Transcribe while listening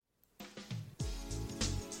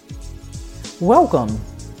Welcome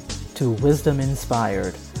to Wisdom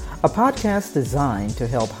Inspired, a podcast designed to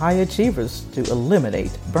help high achievers to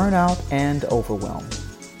eliminate burnout and overwhelm.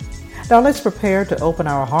 Now let's prepare to open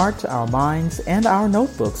our hearts, our minds, and our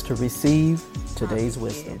notebooks to receive today's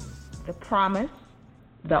wisdom. The promise,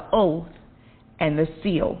 the oath, and the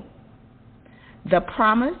seal. The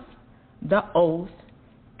promise, the oath,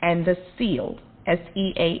 and the seal,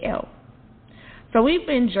 S-E-A-L. So we've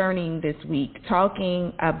been journeying this week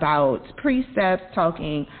talking about precepts,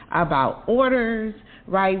 talking about orders,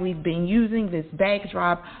 right? We've been using this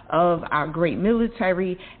backdrop of our great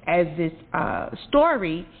military as this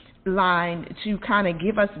story line to kind of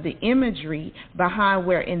give us the imagery behind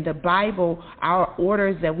where in the Bible our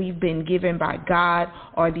orders that we've been given by God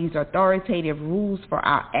are these authoritative rules for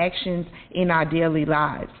our actions in our daily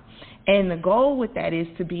lives. And the goal with that is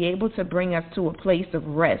to be able to bring us to a place of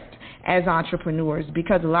rest as entrepreneurs,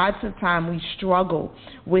 because lots of time we struggle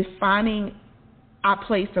with finding our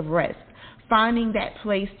place of rest, finding that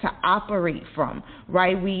place to operate from,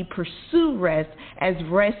 right? We pursue rest as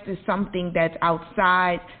rest is something that's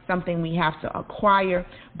outside, something we have to acquire,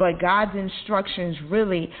 but God's instructions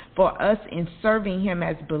really for us in serving Him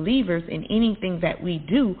as believers in anything that we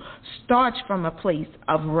do starts from a place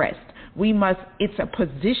of rest. It's a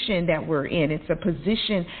position that we're in. It's a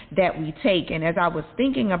position that we take. And as I was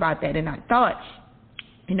thinking about that, and I thought,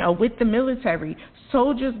 with the military,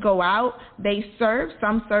 soldiers go out, they serve.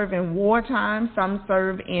 Some serve in wartime, some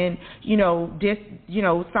serve in,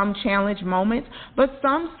 some challenge moments, but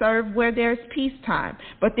some serve where there's peacetime.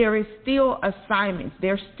 But there is still assignments.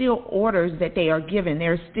 There's still orders that they are given.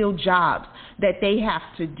 There's still jobs that they have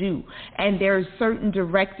to do. And there's certain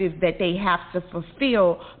directives that they have to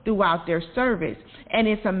fulfill throughout their service. And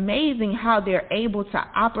it's amazing how they're able to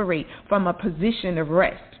operate from a position of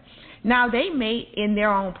rest. Now, they may, in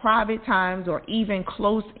their own private times or even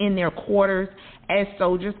close in their quarters as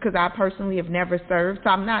soldiers, because I personally have never served, so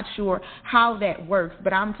I'm not sure how that works,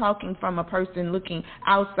 but I'm talking from a person looking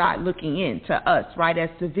outside, looking in to us, right, as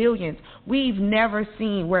civilians. We've never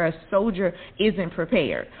seen where a soldier isn't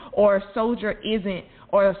prepared, or a soldier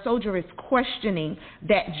is questioning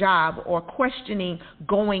that job or questioning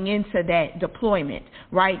going into that deployment,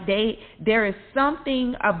 right? There is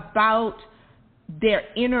something about their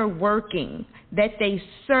inner working that they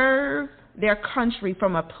serve their country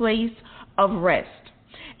from a place of rest.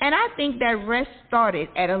 And I think that rest started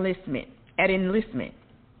at enlistment.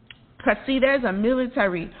 Because, see, there's a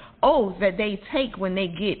military oath that they take when they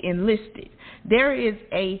get enlisted. There is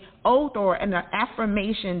a oath or an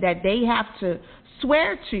affirmation that they have to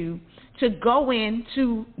swear to go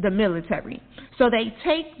into the military. So they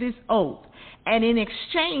take this oath, and in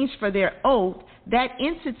exchange for their oath, that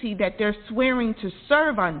entity that they're swearing to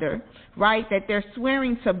serve under, right, that they're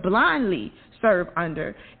swearing to blindly serve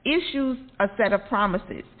under, issues a set of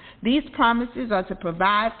promises. These promises are to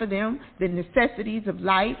provide for them the necessities of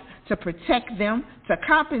life, to protect them, to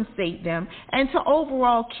compensate them, and to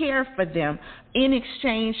overall care for them in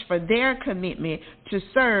exchange for their commitment to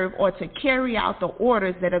serve or to carry out the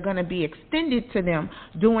orders that are going to be extended to them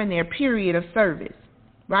during their period of service,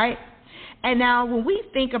 right? And now when we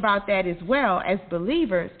think about that as well as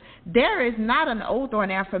believers, there is not an oath or an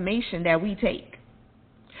affirmation that we take.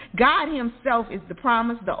 God Himself is the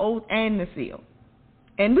promise, the oath, and the seal.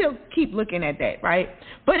 And we'll keep looking at that, right?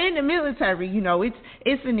 But in the military,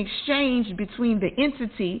 it's an exchange between the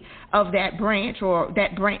entity of that branch or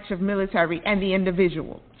that branch of military and the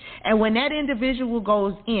individual. And when that individual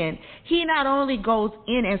goes in, he not only goes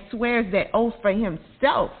in and swears that oath for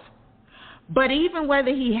himself, but even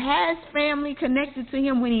whether he has family connected to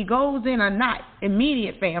him when he goes in or not,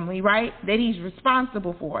 immediate family, right, that he's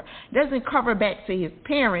responsible for, doesn't cover back to his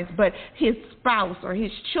parents, but his spouse or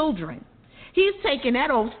his children. He's taking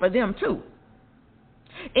that oath for them too.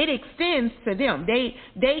 It extends to them. They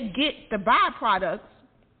get the byproducts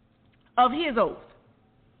of his oath,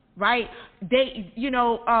 right?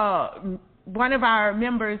 One of our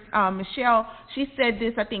members, Michelle, she said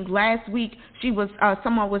this, I think last week.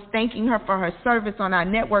 Someone was thanking her for her service on our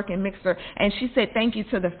networking mixer, and she said thank you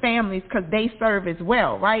to the families because they serve as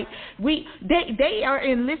well, right? They are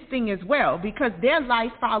enlisting as well because their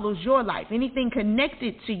life follows your life. Anything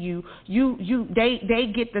connected to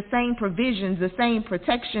they get the same provisions, the same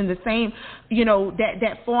protection, the same,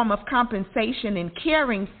 that form of compensation and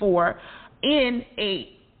caring for in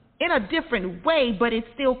a different way, but it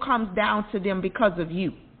still comes down to them because of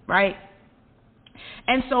you, right?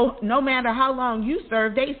 And so no matter how long you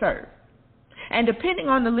serve, they serve. And depending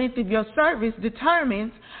on the length of your service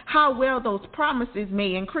determines how well those promises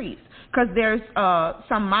may increase. because there's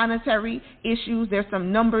some monetary issues. There's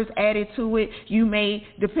some numbers added to it. You may,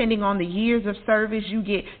 depending on the years of service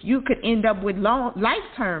you could end up with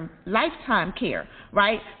lifetime care,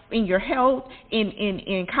 right? In your health,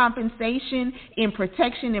 in compensation, in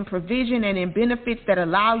protection, in provision, and in benefits that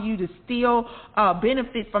allow you to still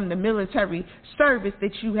benefit from the military service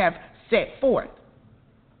that you have set forth.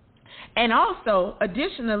 And also,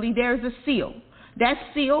 additionally, there's a seal. That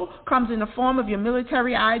seal comes in the form of your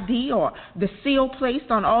military ID or the seal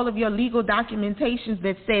placed on all of your legal documentations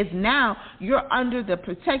that says now you're under the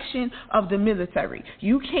protection of the military.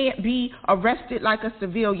 You can't be arrested like a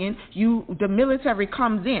civilian. The military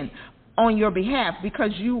comes in on your behalf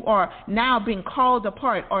because you are now being called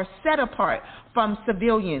apart or set apart from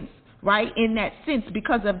civilians, right, in that sense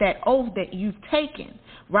because of that oath that you've taken.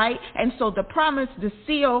 Right? And so the promise, the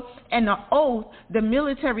seal, and the oath, the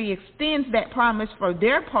military extends that promise for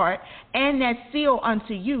their part and that seal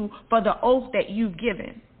unto you for the oath that you've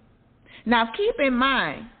given. Now, keep in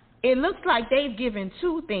mind, it looks like they've given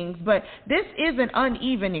two things, but this is an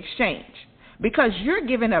uneven exchange because you're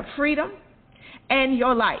giving up freedom and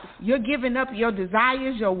your life. You're giving up your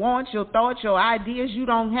desires, your wants, your thoughts, your ideas. You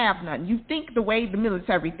don't have none. You think the way the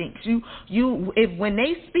military thinks. If when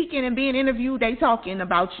they speaking and being interviewed, they talking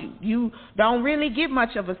about you. You don't really give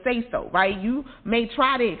much of a say-so, right? You may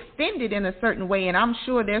try to extend it in a certain way, and I'm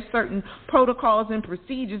sure there's certain protocols and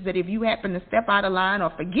procedures that if you happen to step out of line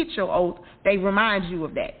or forget your oath, they remind you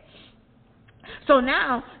of that. So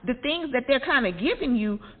now the things that they're kind of giving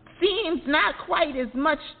you seems not quite as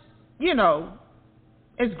much,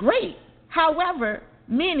 is great. However,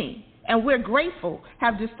 many, and we're grateful,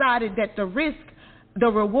 have decided that the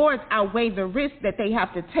rewards outweigh the risk that they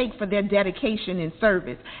have to take for their dedication in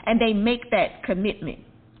service, and they make that commitment.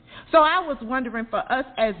 So I was wondering, for us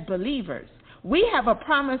as believers, we have a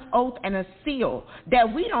promise, oath, and a seal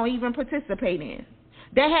that we don't even participate in,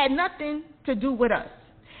 that had nothing to do with us.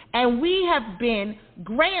 And we have been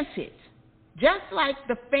granted, just like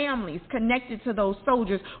the families connected to those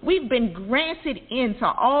soldiers, we've been granted into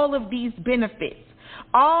all of these benefits,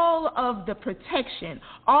 all of the protection,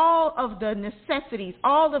 all of the necessities,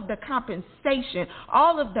 all of the compensation,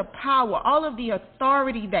 all of the power, all of the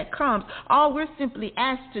authority that comes. All we're simply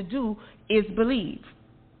asked to do is believe.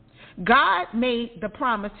 God made the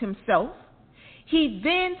promise himself. He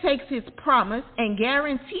then takes his promise and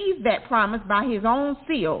guarantees that promise by his own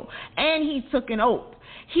seal, and he took an oath.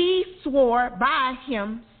 He swore by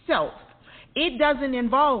himself. It doesn't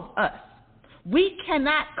involve us. We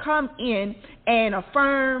cannot come in and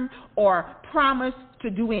affirm or promise to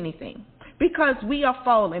do anything because we are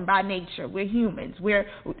fallen by nature. We're humans.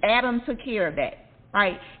 Adam took care of that,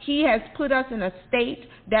 right? He has put us in a state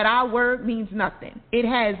that our word means nothing. It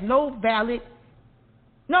has no valid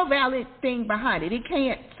thing behind it. It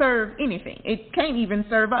can't serve anything. It can't even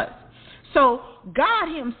serve us. So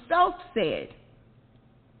God himself said,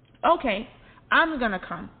 okay, I'm going to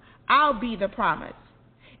come. I'll be the promise.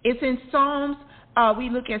 It's in Psalms, we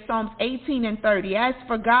look at Psalms 18 and 30. As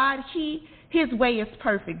for God, his way is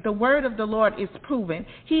perfect. The word of the Lord is proven.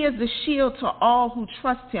 He is the shield to all who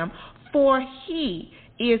trust him, for he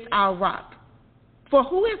is our rock. For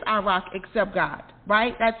who is our rock except God,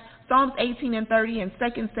 right? That's Psalms 18 and 30 and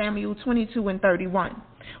 2 Samuel 22 and 31.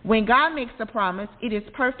 When God makes a promise, it is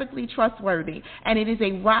perfectly trustworthy, and it is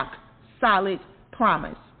a rock-solid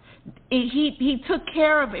promise. He took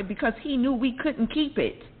care of it because he knew we couldn't keep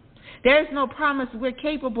it. There's no promise we're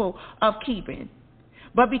capable of keeping.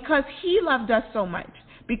 But because he loved us so much,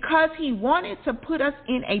 because he wanted to put us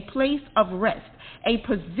in a place of rest, a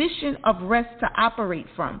position of rest to operate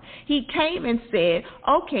from, he came and said,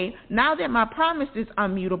 okay, now that my promise is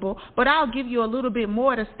immutable, but I'll give you a little bit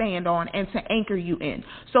more to stand on and to anchor you in.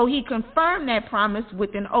 So he confirmed that promise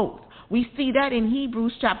with an oath. We see that in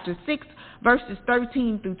Hebrews chapter 6, verses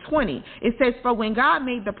 13 through 20. It says, for when God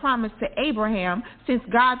made the promise to Abraham, since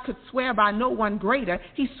God could swear by no one greater,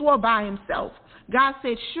 he swore by himself. God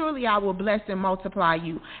said, surely I will bless and multiply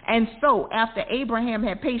you. And so, after Abraham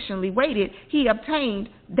had patiently waited, he obtained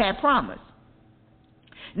that promise.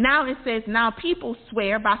 Now it says, now people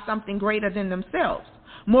swear by something greater than themselves.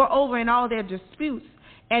 Moreover, in all their disputes,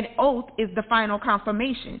 an oath is the final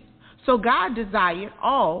confirmation. So God desired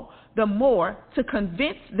all the more to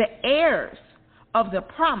convince the heirs of the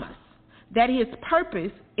promise that his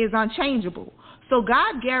purpose is unchangeable. So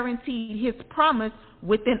God guaranteed his promise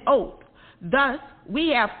with an oath. Thus, we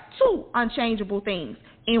have two unchangeable things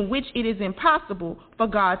in which it is impossible for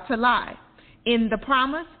God to lie. In the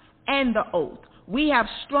promise and the oath, we have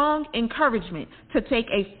strong encouragement to take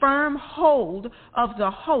a firm hold of the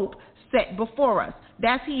hope set before us.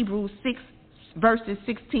 That's Hebrews verses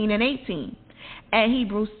 16 and 18. And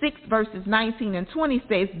Hebrews 6, verses 19 and 20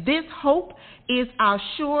 says, this hope is our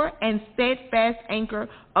sure and steadfast anchor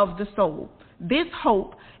of the soul. This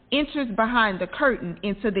hope enters behind the curtain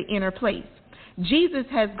into the inner place. Jesus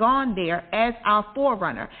has gone there as our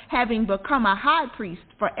forerunner, having become a high priest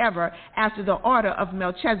forever after the order of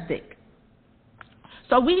Melchizedek.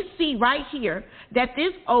 So we see right here that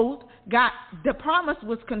this oath, the promise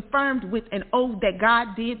was confirmed with an oath that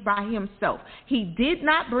God did by himself. He did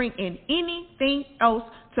not bring in anything else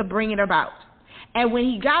to bring it about. And when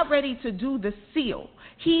he got ready to do the seal,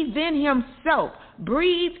 he then himself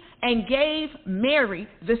breathed and gave Mary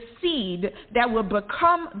the seed that would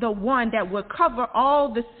become the one that would cover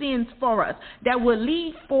all the sins for us, that would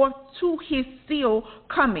lead forth to his seal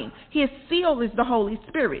coming. His seal is the Holy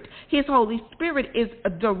Spirit. His Holy Spirit is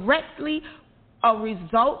directly a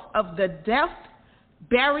result of the death,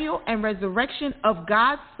 burial, and resurrection of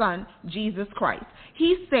God's Son, Jesus Christ.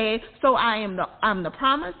 He said, so I'm the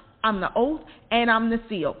promise, I'm the oath, and I'm the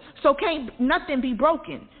seal. So can't nothing be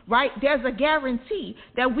broken, right? There's a guarantee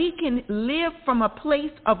that we can live from a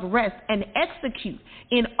place of rest and execute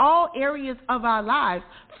in all areas of our lives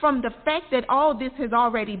from the fact that all this has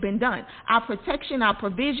already been done. Our protection, our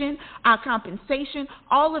provision, our compensation,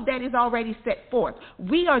 all of that is already set forth.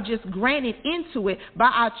 We are just granted into it by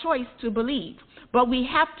our choice to believe. But we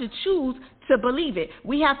have to choose to believe it.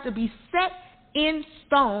 We have to be set in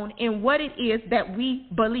stone in what it is that we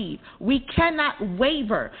believe. We cannot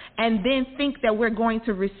waver and then think that we're going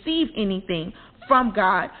to receive anything from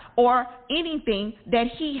God or anything that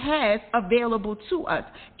he has available to us.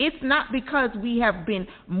 It's not because we have been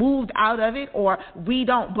moved out of it or we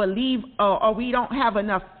don't believe or we don't have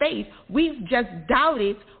enough faith. We've just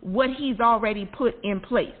doubted what he's already put in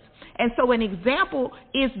place. And so an example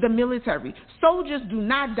is the military. Soldiers do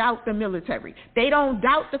not doubt the military. They don't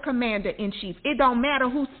doubt the commander-in-chief. It don't matter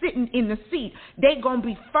who's sitting in the seat. They're going to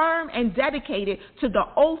be firm and dedicated to the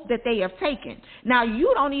oath that they have taken. Now,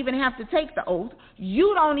 you don't even have to take the oath.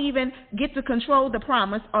 You don't even get to control the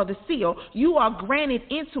promise or the seal. You are granted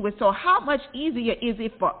into it. So how much easier is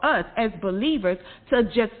it for us as believers to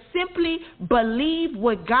just simply believe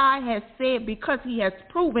what God has said because he has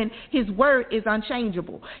proven his word is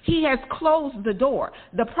unchangeable. He has closed the door.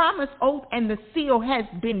 The promise, oath, and the seal has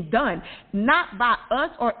been done, not by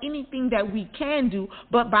us or anything that we can do,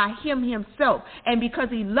 but by him himself. And because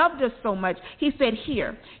he loved us so much, he said,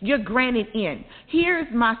 here, you're granted in. Here's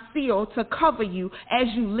my seal to cover you as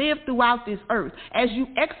you live throughout this earth, as you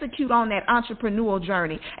execute on that entrepreneurial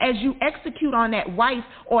journey, as you execute on that wife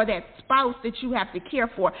or that spouse that you have to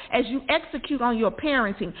care for, as you execute on your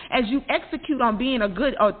parenting, as you execute on being a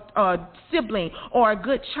good sibling or a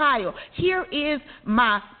good child. Here is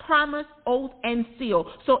my promise, oath, and seal.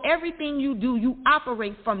 So everything you do, you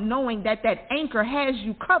operate from knowing that that anchor has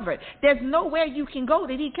you covered. There's nowhere you can go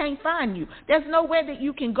that he can't find you. There's nowhere that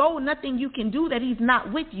you can go, nothing you can do that he's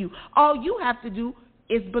not with you. All you have to do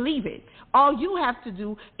is believe it. All you have to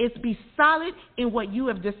do is be solid in what you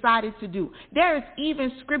have decided to do. There is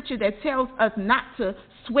even scripture that tells us not to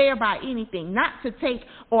swear by anything, not to take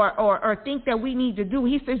or think that we need to do.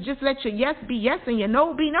 He says, just let your yes be yes and your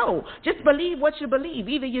no be no. Just believe what you believe.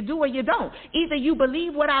 Either you do or you don't. Either you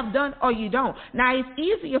believe what I've done or you don't. Now, it's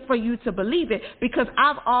easier for you to believe it because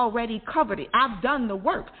I've already covered it. I've done the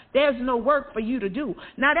work. There's no work for you to do.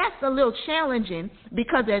 Now, that's a little challenging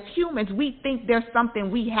because as humans, we think there's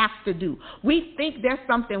something we have to do. We think there's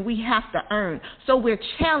something we have to earn. So we're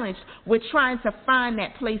challenged with trying to find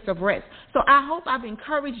that place of rest. So I hope I've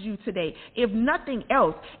encouraged you today. If nothing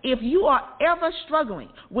else, if you are ever struggling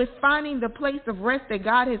with finding the place of rest that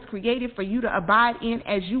God has created for you to abide in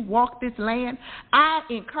as you walk this land, I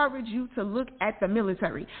encourage you to look at the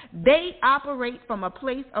military. They operate from a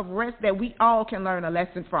place of rest that we all can learn a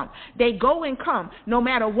lesson from. They go and come. No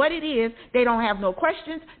matter what it is, they don't have no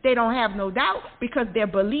questions. They don't have no doubt because their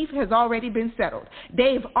belief has already been settled.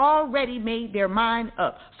 They've already made their mind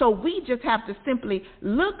up. So we just have to simply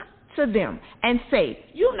look to them and say,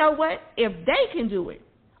 you know what? If they can do it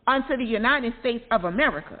unto the United States of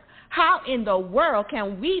America, how in the world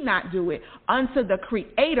can we not do it unto the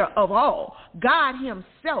creator of all, God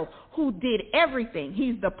himself, who did everything?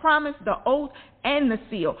 He's the promise, the oath, and the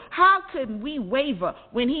seal. How could we waver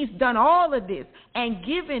when he's done all of this and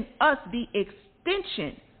given us the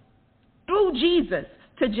extension through Jesus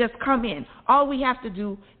to just come in? All we have to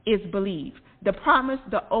do is believe. The promise,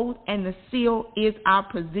 the oath, and the seal is our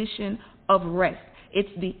position of rest. It's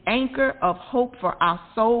the anchor of hope for our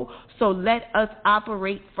soul. So let us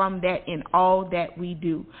operate from that in all that we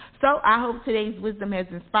do. So I hope today's wisdom has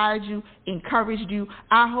inspired you, encouraged you.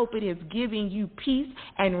 I hope it is giving you peace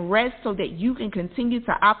and rest so that you can continue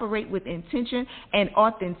to operate with intention and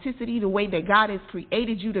authenticity the way that God has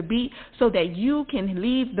created you to be, so that you can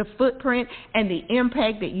leave the footprint and the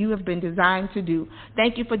impact that you have been designed to do.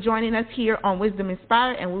 Thank you for joining us here on Wisdom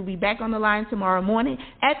Inspired, and we'll be back on the line tomorrow morning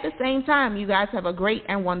at the same time. You guys have a great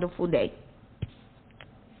and wonderful day.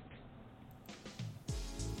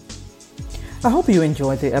 I hope you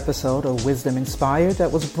enjoyed the episode of Wisdom Inspired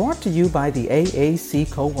that was brought to you by the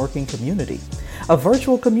AAC Co-working Community, a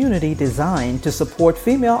virtual community designed to support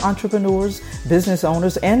female entrepreneurs, business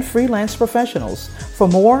owners, and freelance professionals. For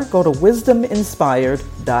more, go to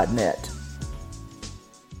wisdominspired.net.